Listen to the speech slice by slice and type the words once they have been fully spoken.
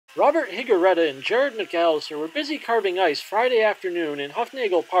Robert Higaretta and Jared McAllister were busy carving ice Friday afternoon in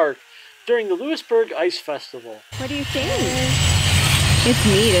Hufnagle Park during the Lewisburg Ice Festival. What do you think? It's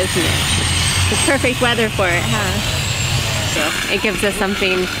neat, isn't it? It's perfect weather for it, huh? So it gives us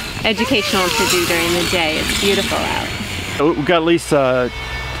something educational to do during the day. It's beautiful out. We've got at least a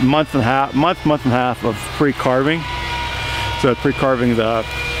month and a half of pre-carving. So pre-carving the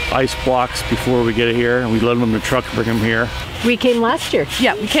ice blocks before we get it here, and we load them in the truck and bring them here. We came last year.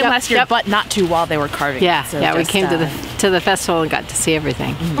 Yeah, we came last year, but not to while they were carving. Yeah, so we came to the festival and got to see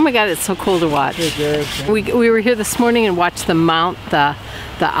everything. Oh my God, it's so cool to watch. We were here this morning and watched them mount the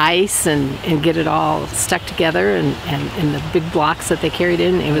ice and get it all stuck together and the big blocks that they carried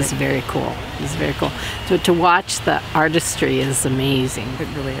in. It was very cool. It was very cool. So to watch the artistry is amazing. It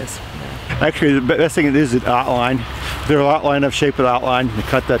really is. Actually, the best thing is the outline. They're outline of shape of the outline. You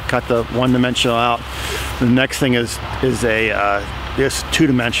cut the one-dimensional out. The next thing is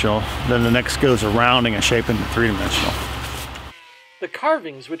two-dimensional. Then the next goes a rounding and shaping to three-dimensional. The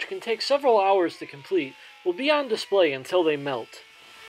carvings, which can take several hours to complete, will be on display until they melt.